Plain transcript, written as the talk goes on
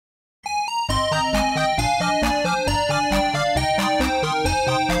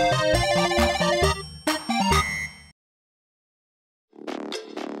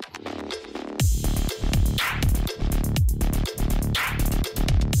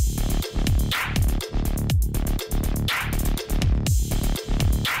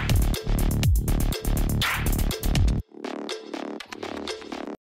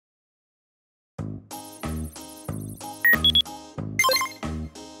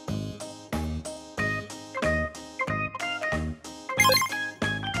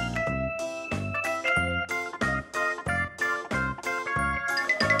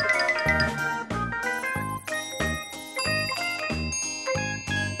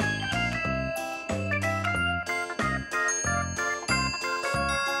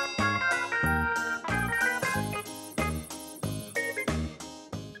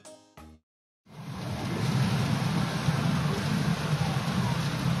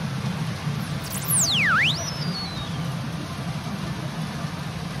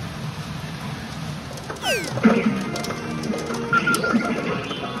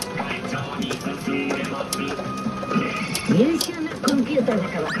優秀なコンピューターだ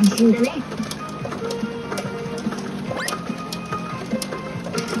から安心だね。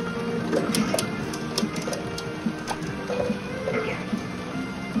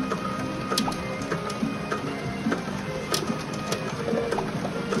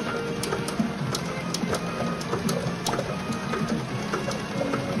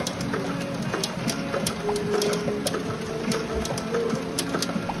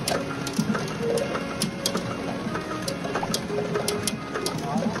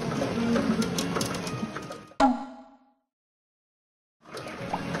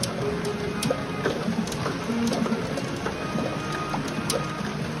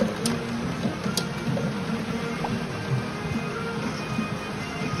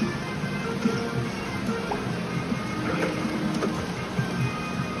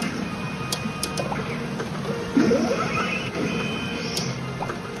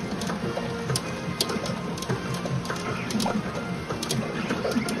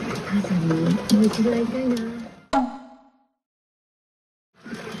もう一度会いたいな。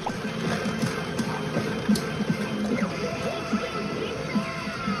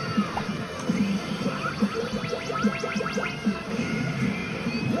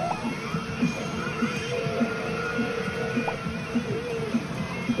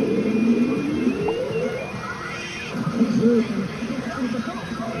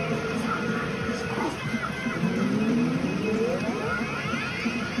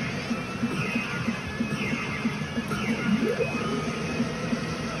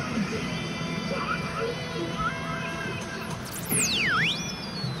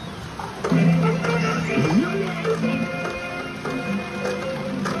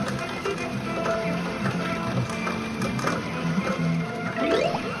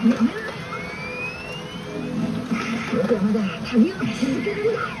僕はまだ旅を続ける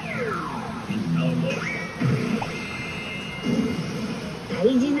んだ。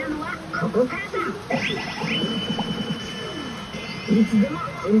大事なのはここからだ。いつでも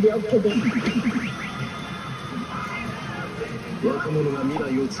準備 OK です。若者が未来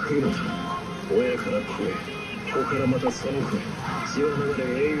を作るのだ。親から子へ、子からまたその子へ、血は流れ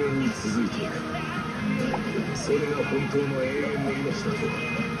永遠に続いていく。それが本当の永遠の命だと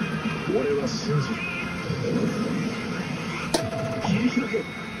俺は信じる。切り開け。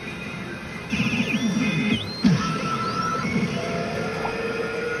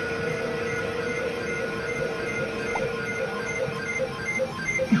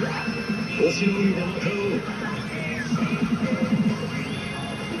星の海でまた会おう。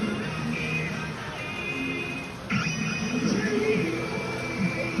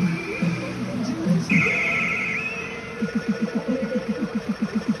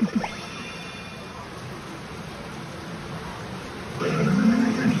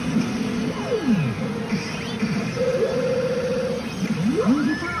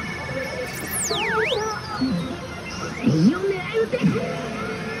いいよ狙い撃て。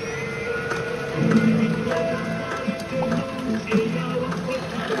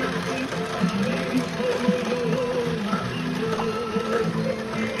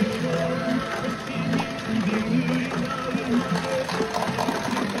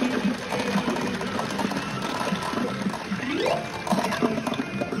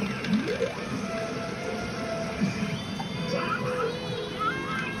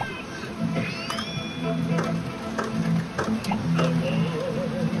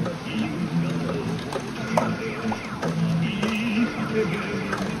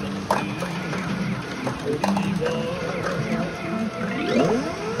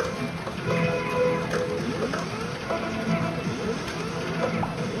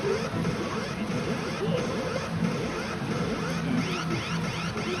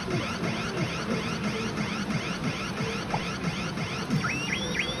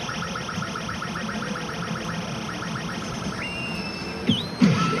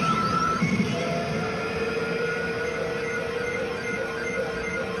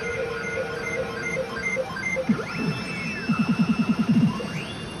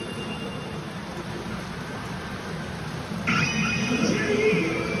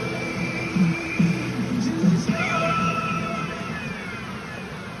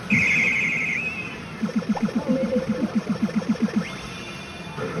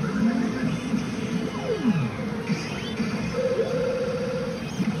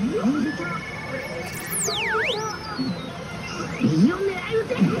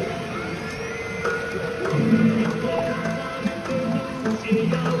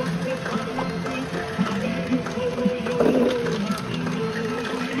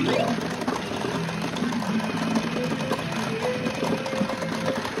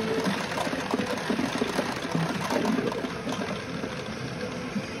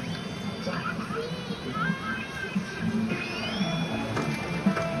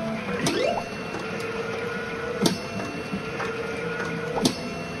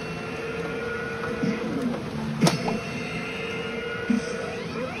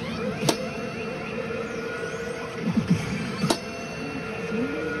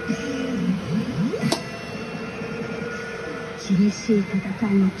しい戦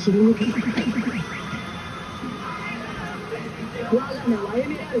いを切り抜けた。我が名はエ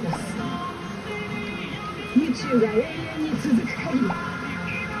メラルダス。宇宙が永遠に続く限り、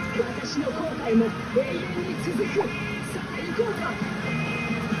私の後悔も永遠に続く。さあ行こうか、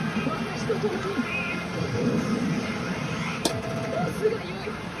私と共に。明日が良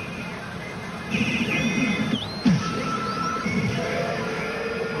い。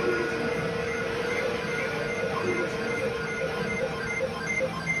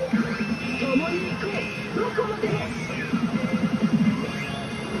共に行こう、どこまでも。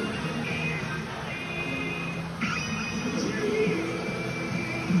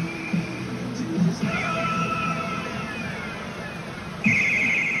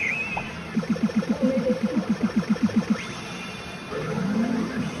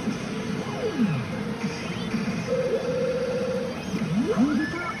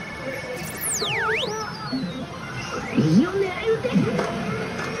右を狙い撃て。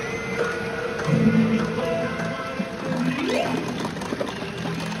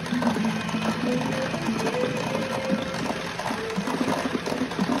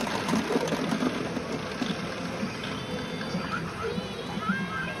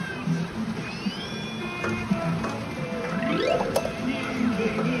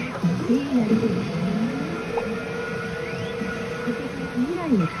未来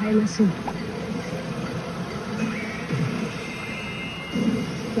に変えましょう。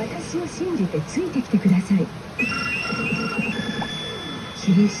私を信じてついてきてください。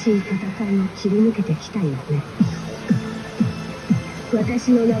厳しい戦いを切り抜けてきたよね。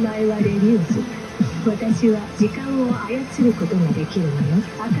私の名前はレリューズ。私は時間を操ることができるのよ。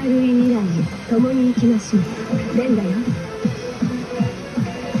明るい未来へ共に行きましょう。レンだよ。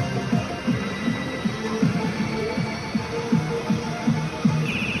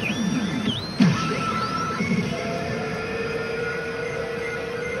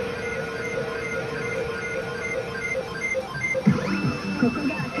ここが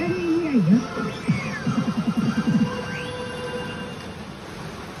明るい未来よ。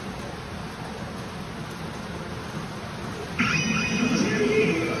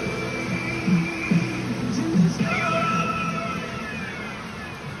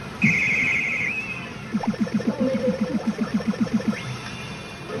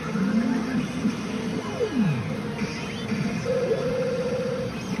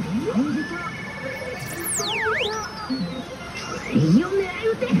右を狙い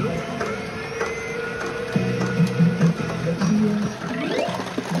撃て。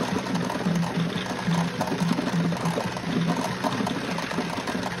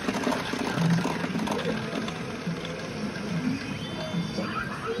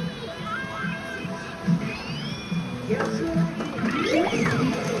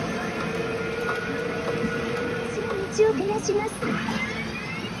道を照らします。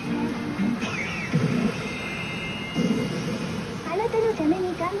あなたのために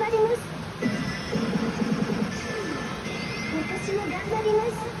頑張ります。私も頑張りま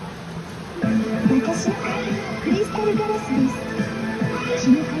す。私の体はクリスタルガラスです。血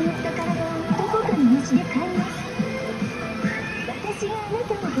の通った体をどこかの道で買います。私があな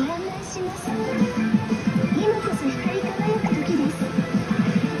たをご案内します。今こそ光り輝く時です。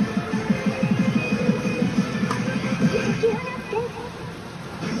解き放って。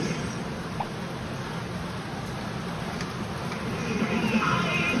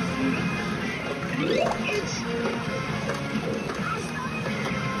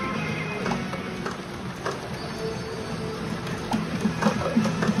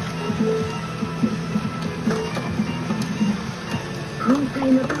今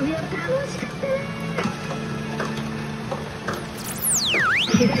回の旅は楽しかったね。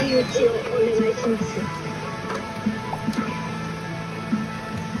左打ちをお願いします。